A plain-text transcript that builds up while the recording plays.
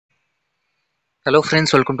Hello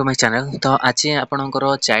friends, welcome to my channel. तो आज आपणकर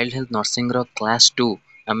चाइल्ड हेल्थ नर्सिंग रो क्लास 2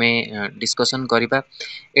 आम डिस्कसन करवा।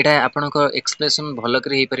 एटा आपणकर एक्सप्लेनेशन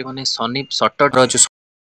भलकर हो पारे शनि सटरडे जो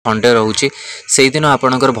संडे रोचे से दिन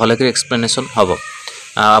आपणकर भलकर एक्सप्लेनेशन हम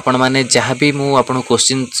आपण मैंने जहाँ भी मुझे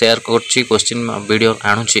क्वेश्चन शेयर क्वेश्चन वीडियो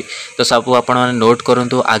आणुची तो सब आप नोट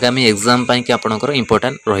करूँ आगामी एग्जाम कि आपणकर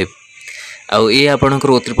इंपोर्टेंट रही आउ ये आपणकर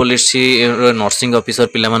OSC नर्सिंग ऑफिसर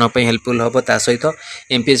पिलामानपाई हेल्पफुल हम ता सहित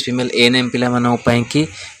MPS फीमेल ANM पिलामानपाई कि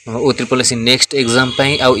OSC नेक्स्ट एग्जाम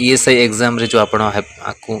आउ ESI एग्जाम रे जो आपण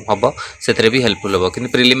हम से भी हेल्पफुल हम कि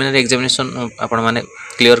प्रिलिमिनरी एग्जामिनेशन आपण मैंने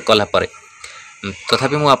क्लीयर कला परे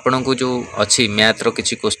तथापि मु आपन को जो अच्छी मैथ रो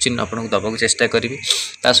किछि क्वेश्चन आपन को दबाक चेष्टा करी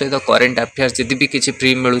ता सहित करंट अफेयर्स जदि भी किछि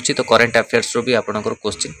फ्री मिलुछि तो करंट अफेयर्स रो भी आपन को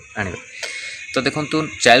क्वेश्चन आनिबे। तो देखंतु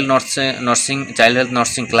child health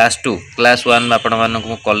nursing class 2 class 1 आपण मानक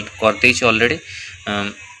को कॉल कर देछि ऑलरेडी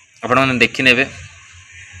आपण माने देखि नेबे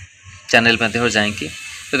चैनल माध्यम जाइकी।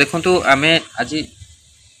 तो देखंतु आमे आज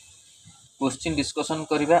क्वेश्चन डिस्कशन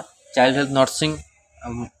करबा चाइल्ड हेल्थ नर्सिंग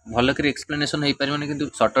भलकर एक्सप्लेनेशन हो पारे कि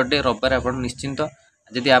सटरडे रविवार आप निश्चिंत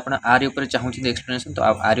जदि आप आर ऊपर चाहूँ एक्सप्लेनेशन तो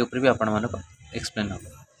आर ऊपर भी आपण मानक एक्सप्लेन हम।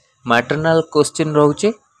 मैटरनाल क्वेश्चन रोचे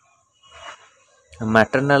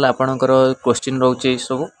मैटरनाल आपणकर क्वेश्चन रोचे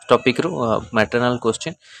सब टॉपिक रू मैटरनाल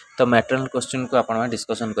क्वेश्चन। तो मैटरनाल क्वेश्चन को आप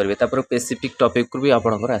डिस्कसन करेंगे तापर स्पेसिफिक टॉपिक भी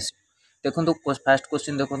आपणकर आस। देखो फास्ट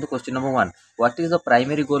क्वेश्चन देखो question number 1 what is the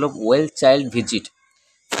primary goal of well child visit.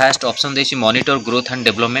 Fast option देछि monitor growth and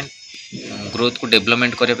development growth को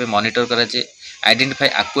डेवलपमेंट करने मॉनिटर कराए आइडेंटिफाई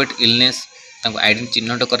एक्यूट इलनेस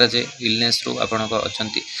चिन्हट कराए इलनेस रू आपणकर अच्छा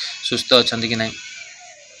सुस्थ अच्छा कि ना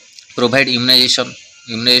प्रोवाइड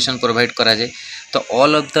इम्यूनाइजेशन प्रोवाइड कराए। तो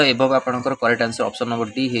ऑल ऑफ द एबव आपणकर correct answer option number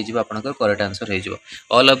D हो आपणकर करेक्ट आंसर हो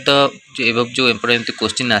ऑल ऑफ द जो एबव जो एमती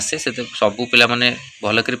क्वेश्चन आसे से सब पिला माने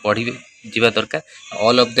भल कर पढ़ी जीवा दरकार।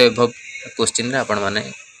 All of the above question आपण माने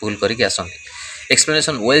भूल करके आसंती।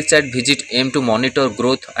 Explanation well child visit aim to monitor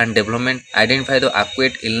growth and development, identify the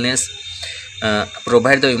acute illness,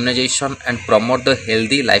 provide the immunization and promote the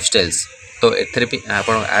healthy lifestyles। तो एथरे भी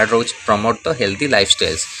आपण add rose promote the healthy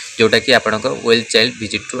lifestyles जोटा कि आपणक well child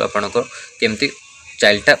visit रु आपणक केमती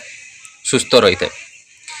चाइल्डटा सुस्थ रही है।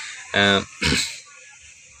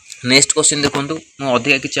 Next question देखंतु मु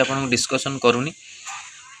अधिक किछि आपन डिस्कशन करूनी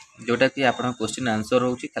जोटा कि आपन क्वेश्चन आंसर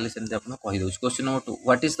होछि खाली सेमते आपन कहि दोछि। Question number 2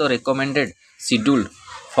 what is the recommended schedule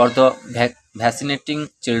for the vaccinating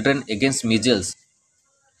children against measles.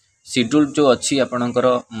 Schedule जो अच्छी आपणकर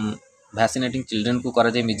वैक्सीनेटिंग चिल्ड्रन को करा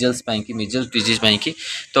जाय मीजल्स पाई कि मीजल्स डिजीज पाई कि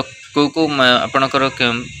तो को आपणकर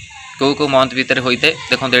को मंथ भीतर होइते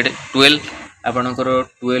देखो 12 आपणकर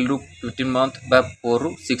 12 रु 15 मंथ बा 4 रु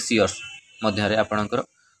 6 इयर्स मध्य रे आपणकर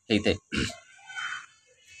हेइते।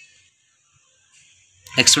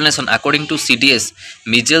 Explanation according to CDS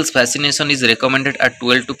measles vaccination is recommended at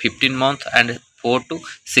 12 to 15 month and 4 to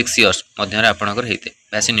 6 years मध्य आपणकर हेते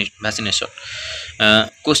vaccination.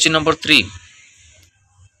 Question number 3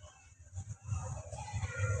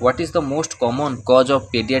 what is the most common cause of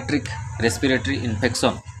paediatric respiratory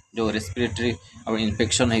infection. जो रेस्पिरेटरी और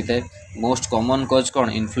इन्फेक्शन होता है मोस्ट कॉमन कॉज कौन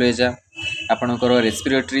influenza आपणकर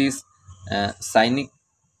respiratory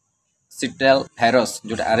साइनिसिटाल virus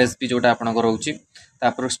जोटा RSV जोटा आपणकर होची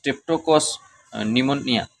तापर स्ट्रेप्टोकोकस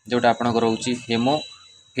निमोनिया जोटा आपणकर होची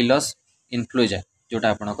हेमोफिलस इन्फ्लुएंजा जोटा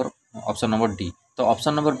आपणकर ऑप्शन नंबर डी। तो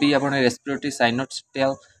ऑप्शन नंबर बी आपण रेस्पिरेटरी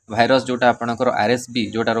साइनोसिटाल भाइरस जोटा आपणकर RSV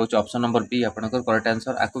जोटा रोच ऑप्शन नंबर बी आपणकर करेक्ट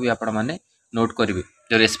आंसर आकु भी आपण माने नोट करिवे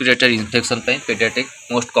जो रेस्पिरेटरी इन्फेक्शन पई पेडियाट्रिक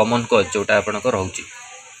मोस्ट कॉमन कॉज जोटा आपणकर होची।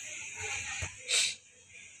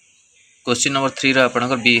 क्वेश्चन नंबर 3 रा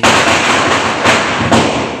आपणकर बी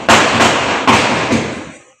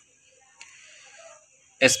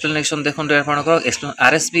एक्सप्लेनेशन देखो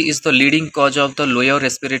RSV is the leading cause of the lower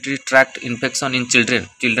respiratory tract infection in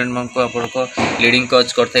children मन को आपन लीडिंग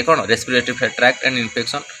कॉज करथे कोन respiratory tract and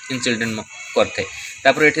infection in children करथे।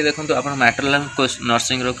 तापर एठी देखंतु आपन मैटरनल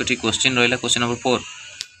नर्सिंग रो किछि क्वेश्चन रहला। Question number 4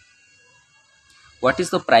 what is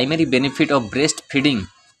the primary benefit of breast feeding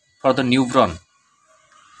for the newborn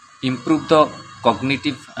improve the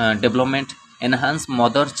cognitive development, enhance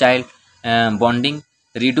mother child bonding,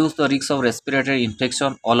 reduce the risk of respiratory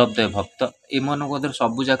infection, all of the above। तो एमन को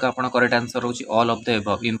सब जगह आपन correct answer होची all of the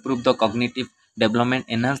above। improve the cognitive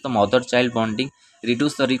development, enhance the mother child bonding,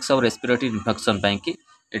 reduce the risk of respiratory infection पाई कि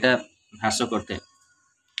एटा ह्रास करते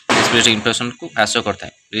रेस्पिरेटरी इन्फेक्शन को ह्रास करता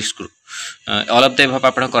है risk all of the above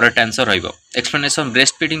आपन correct answer रहइबो। Explanation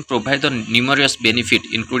breast feeding provide the numerous benefit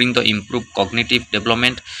including the improve cognitive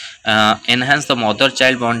development, enhance the mother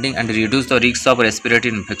child bonding and reduce the risk of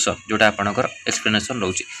respiratory infection जोटा आपनकर explanation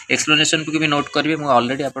रहउची। Explanation को भी note करिवे मु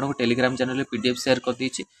already आपन को Telegram channel पे PDF share कर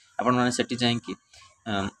दीची आपण माने सेठी जाई कि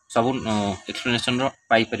सब explanation row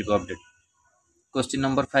pi परिबो update. Question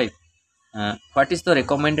number 5, what is the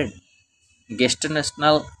recommended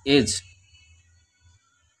gestational age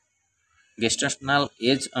gestational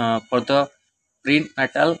age for the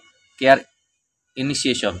prenatal care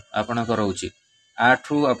initiation ଆପଣଙ୍କ ରହୁଛି 8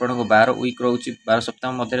 ରୁ ଆପଣଙ୍କ 12 ୱିକ୍ ରହୁଛି 12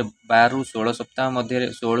 ସପ୍ତାହ ମଧ୍ୟରେ 12 ରୁ 16 ସପ୍ତାହ ମଧ୍ୟରେ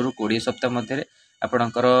 16 ରୁ 20 ସପ୍ତାହ ମଧ୍ୟରେ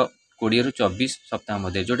ଆପଣଙ୍କର 20 ରୁ 24 ସପ୍ତାହ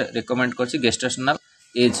ମଧ୍ୟରେ ଯୋଉଟା ରେକମେଣ୍ଡ କରିଛି ଗେଷ୍ଟାସନାଲ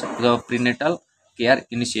ଏଜ୍ ଦ ପ୍ରିନେଟାଲ କେୟାର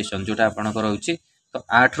ଇନିସିଏସନ୍ ଯୋଉଟା ଆପଣଙ୍କ ରହୁଛି ତ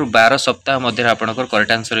 8 ରୁ 12 ସପ୍ତାହ ମଧ୍ୟରେ ଆପଣଙ୍କର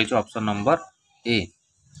କରେକ୍ଟ आंसर ରହିଛି option number A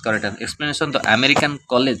correct explanation the American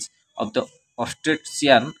college of the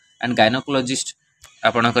obstetrician and gynaecologist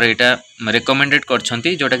आपणकर यहाँ रेकमेंडेड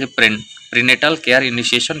करछंती जोटा कि प्रीनेटाल केयर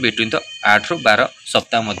इनिशिएशन बिटवीन द 8 ରୁ 12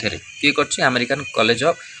 सप्ताह मध्य किए करछि American college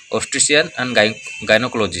of obstetrician and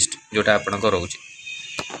gynaecologist जोटा आपणकर रहउछि।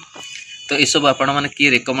 तो ये सब आपण माने किए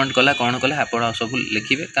रेकमेंड कला कौन कला आपण सब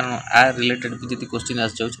लिखिबे कारण आ रिलेटेड भी जति क्वेश्चन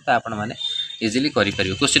आस जाउछि त आपण माने इजीली करि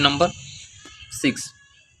परिबे। Question number 6,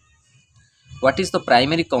 what is the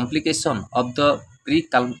primary complication of the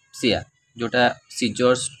प्रीक्लाम्सिया जोटा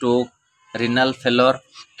सीजर स्ट्रोक रिनल फेलर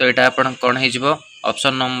तो यहाँ आप कौन हो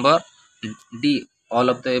option number D all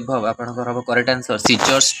of the above आपनकर हम correct answer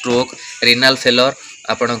scissor stroke renal failure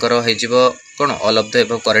आपनकर हो कौन all of the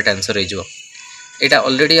above correct answer हो। यहाँ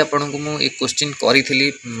ऑलरेडी आपन को मु एक क्वेश्चन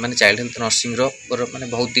करी माने चाइल्ड हेल्थ नर्सिंग रो माने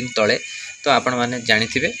बहुत दिन तले तो आपण माने जानि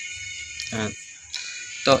थिबे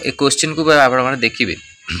तो ए क्वेश्चन को आपण माने देखिबे।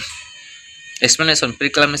 Explanation: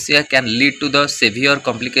 preeclampsia can lead to the severe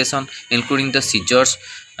complication including the seizures,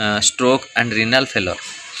 stroke and renal failure.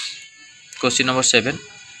 Question number 7,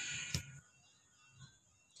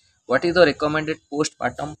 what is the recommended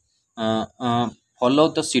postpartum follow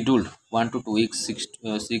the schedule 1 to 2 weeks,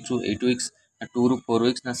 6 to 8 weeks, 2 to 4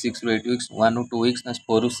 weeks, 6 to 8 weeks, 1 to 2 weeks,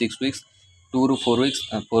 4 to 6 weeks, 2 to 4 weeks,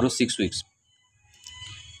 4 to 6 weeks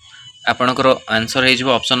आपनकर answer है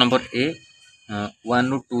option number A 1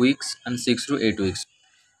 to 2 weeks and 6 to 8 weeks।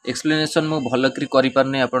 Explanation मु भल करि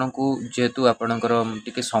पारने आपन को जेहेतु आपनकर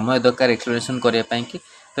टिके समय दरकार एक्सप्लेनेशन करिया पई कि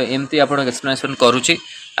तो एमती आपन एक्सप्लेनेशन करूची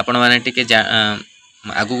आपन माने टिके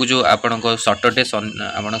आगु को जो आपन को सैटरडे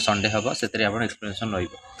आपन संडे हबो सेतरी आपन एक्सप्लेनेशन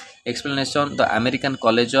रहिबो। Explanation the American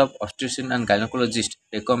college of obstetrician and gynaecologist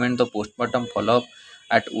recommend the postmortem follow up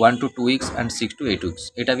at 1 to 2 weeks and 6 to 8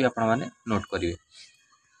 weeks एटा भी आपन माने नोट करिवे।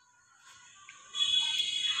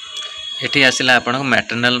 एठी आसिला आपन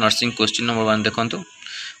मैटरनल नर्सिंग क्वेश्चन नंबर 1 देखंतु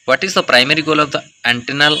what is the primary goal of the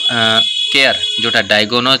antennal care जोटा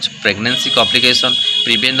diagnose pregnancy complication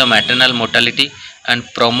prevent the maternal mortality and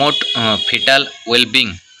promote foetal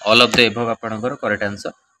wellbeing all of the above आपनकर correct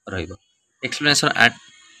answer रहइबो। Explanation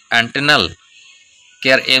antennal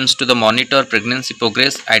care aims to the monitor pregnancy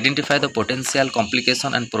progress identify the potential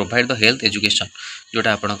complication and provide the health education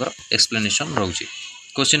जोटा आपनकर explanation रहउची।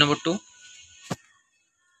 Question number 2,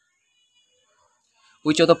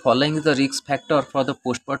 which of the following is the risk factor for the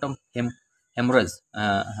postpartum hemorrhage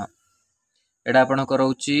एटा आपनकर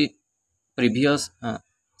रहउची previous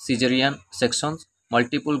caesarean sections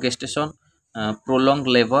multiple gestation prolong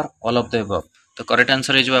labour all of the above तो correct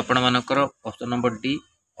answer है जो आपण मानकर option number D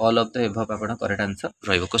all of the above आपण correct answer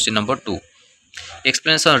रहइबो। Question number 2,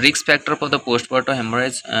 explanation risk factor for the postpartum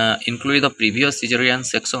hemorrhage include the previous cesarean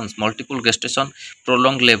sections multiple gestation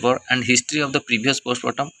prolonged labor and history of the previous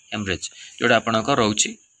postpartum hemorrhage जोटा आपण को रहउची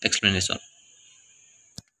explanation.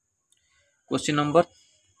 Question number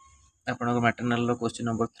आपण को maternal row question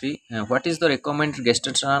number 3, what is the recommended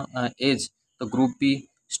gestational age the group B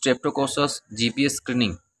Streptococcus GPS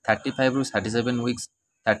screening 35 ରୁ 37 weeks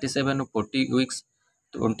 37 ରୁ 40 weeks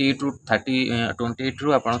 28 ରୁ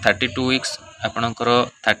 32 weeks आपणकर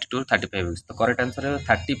 32 ରୁ 35 वीक्स तो करेक्ट आंसर है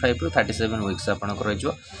 35 ରୁ 37 वीक्स आपणकर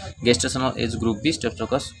रहिजो gestational age group B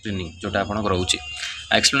Streptococcus screening जोटा आपणकर रहउची।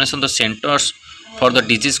 Explanation the centres for the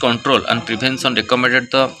disease control and prevention recommended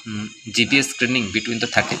the GPS screening between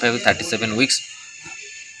the 35 ରୁ 37 वीक्स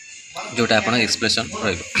जोटा आपण explanation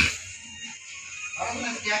रहइबो।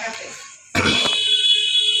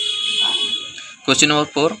 Question number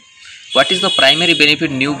 4, what is the primary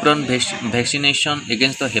benefit newborn vaccination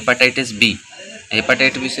against the hepatitis B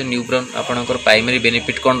hepatitis B से न्यूब्रन आपनकर primary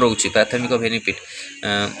benefit कौन रोचे प्राथमिक benefit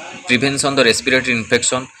prevention the respiratory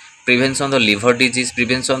infection prevention the liver disease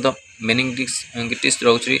prevention the meningitis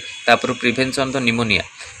रोचे तापर prevention the pneumonia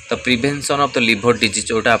तो prevention of the liver disease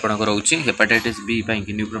जोटा आपनकर रोचे हेपाटाइटिस बी पाई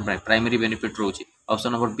न्यूब्रन प्राइमरी बेनिफिट रोचे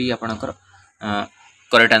ऑप्शन नंबर बी आपनकर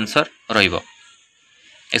करेक्ट आंसर रहिबो।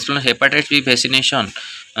 Explain hepatitis B vaccination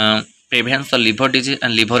prevents the liver disease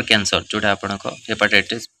and liver cancer जोटा आपनकर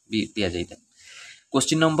हेपाटाइटिस बी दिया जाइता।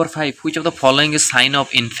 Question number 5, which of the following is sine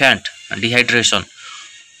of infant dehydration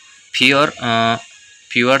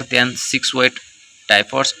fewer than 6 weight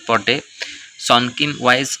typhoids per day, sunken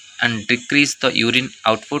wise and decrease the urine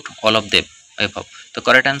output, all of them above. तो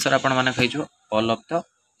correct answer आपण माने कहिजो all of the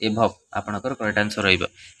above आपनकर correct answer रहइबो।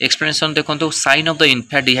 Explanation देखंतु sign of the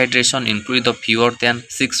infant dehydration include the fewer than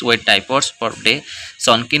 6 weight typhoids per day,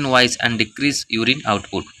 sunken wise and decrease urine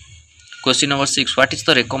output. Question number 6. What is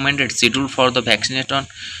the recommended schedule for the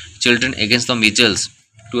vaccination children against the measles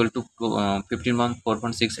 12 to 15 month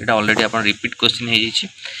 4.6? এটা already आपण repeat question हे जाइछि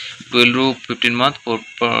 12 ରୁ 15 month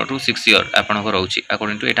 4 ରୁ 6 year आपण को रहउछि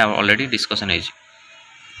according to এটা already discussion हे छि।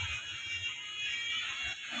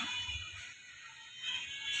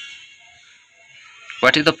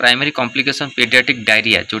 What is the primary complication pediatric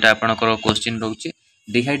diarrhea जोटा आपण को question रहउछि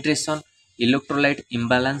dehydration, electrolyte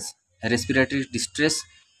imbalance, respiratory distress,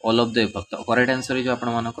 all of the above। तो करेक्ट आंसर जो आपण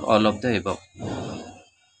मानकर all of the above।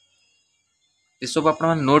 ये सब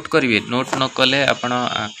आपण नोट करिवे, नोट न कले आपण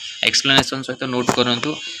एक्सप्लेनेशन सहित नोट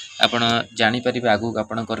करंतु आपण जानि परिबे आगु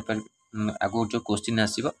आपण कर परिबे आगु जो क्वेश्चन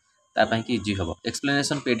आसीबो ता पई कि इजी हबो।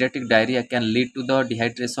 Explanation paediatric diarrhoea can lead to the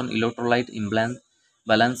dehydration, electrolyte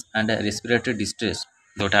imbalance and respiratory distress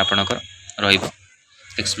जोटा आपण कर रहिबो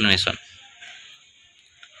एक्सप्लेनेशन।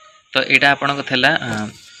 तो एटा आपण को थला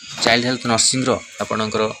चाइल्ड हेल्थ नर्सिंग रो आपण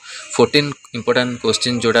को 14 इंपोर्टेंट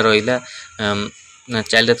क्वेश्चन जोटा रहिला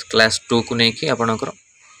चाइल्ड हेल्थ क्लास 2 को नहीं कि आपणकर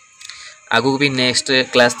आगु भी नेक्स्ट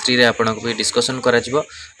क्लास 3 रे आपन को भी डिस्कशन करा जिवो।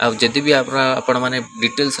 आ जदि भी आपण माने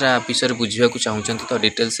डिटेल्स रा विषय बुझिया को चाहउछन तो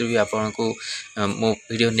डिटेल्स भी आपन को मो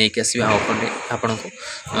वीडियो नै के आसी आपन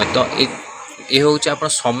को तो ए होउछ आपन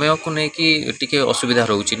समय को नै कि टिके असुविधा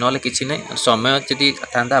रहउछि नले किछि नै समय जदि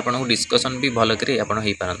थांदा आपन को डिस्कशन भी भलो करी आपन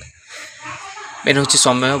होई पारंदा। मेन होछि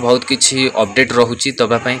समय बहुत किछि अपडेट रहउछि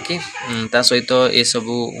तबा पई कि ता सहित ए सब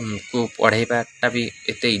को पढ़ाइबाटा भी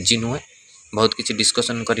एते इजी नुहे, बहुत किछि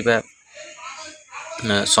डिस्कशन करिबा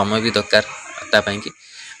समय भी दरकार ता पई कि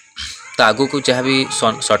तो आगु को जहाँ भी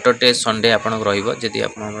सैटरडे संडे आपन रहइबो जदि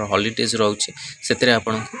आपन हॉलिडेज रहउछि सेतरे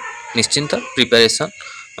आपन निश्चिंत प्रिपरेशन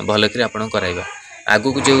भलो करी आपन कराइबा।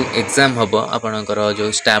 आगु को जो एग्जाम हबो आपनकर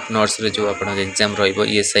जो स्टाफ नर्स रे जो आपन एग्जाम रहइबो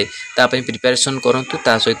ईएसआई ता पई प्रिपरेशन करंतु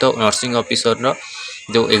ता सहित नर्सिंग ऑफिसर रो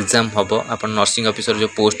जो एग्जाम हबो आपन नर्सिंग ऑफिसर जो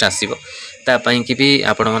पोस्ट आसीबो ता पई कि भी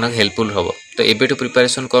आपन मन हेल्पफुल हबो। तो एबेटू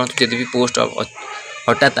प्रिपरेशन करंतु जदि भी पोस्ट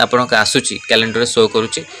हठात आपन का आसुची कैलेंडर शो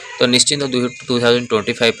करूची तो निश्चित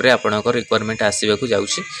 2025 रे आपन को रिक्वायरमेंट आसीबा को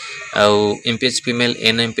जाउची। आ एमपीएच फीमेल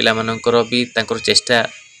एनएम पिला मानकर भी तांकर चेष्टा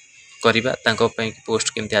करिबा तांको पई पोस्ट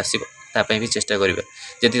केमते आसीबो ता पई भी चेष्टा करिबा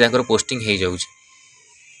जदि तांकर पोस्टिंग हे जाउची।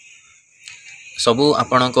 सबु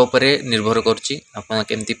आपन को ऊपर निर्भर करची आपन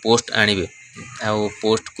केमती पोस्ट आनिबे आ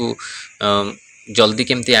पोस्ट को जल्दी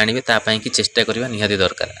केमती आनिबे ता पई की चेष्टा करिबा निहाती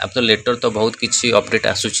दरकार। अब तो लेटर तो बहुत किछि अपडेट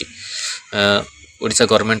आसुची ओडिसा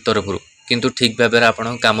गवर्नमेंट तरफरु किंतु ठीक भाबे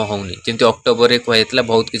आपन काम होउनी जेंति अक्टोबर रे कहैतला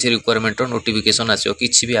बहुत किछि रिक्वायरमेंट नोटिफिकेशन आसियो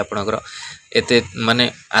किछि भी आपनकर एते माने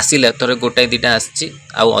आसिला तरे गोटाई दिटा आछि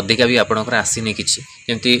आ अधिका भी आपनकर आसीनी किछि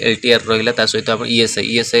जेंति एलटीआर रहिला ता सहित आपन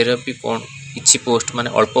ईएसआई रे भी कोन किछि पोस्ट माने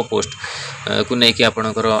अल्प पोस्ट को नै कि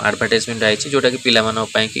आपनकर एडवर्टाइजमेंट आइछि जोटा कि पिला मानो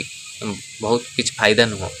पई कि बहुत किछि फायदा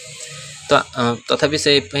नुहो। तो तथापि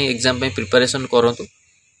से एग्जाम पे प्रिपरेशन करंतु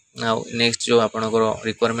आ नेक्स्ट जो आपनकर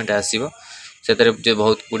रिक्वायरमेंट आसीबो सेतरे जो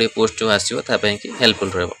बहुत गुडे पोस्ट जो आसीबो ता पई कि हेल्पफुल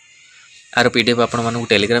रहबो। आर पीडीएफ आपण मानू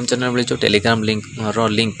टेलीग्राम चैनल मिल जो टेलीग्राम लिंक रो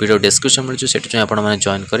लिंक वीडियो डिस्क्रिप्शन मिल जो सेट जो आपण माने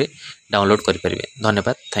जॉइन करी डाउनलोड करि परिबे।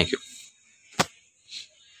 धन्यवाद, थैंक यू।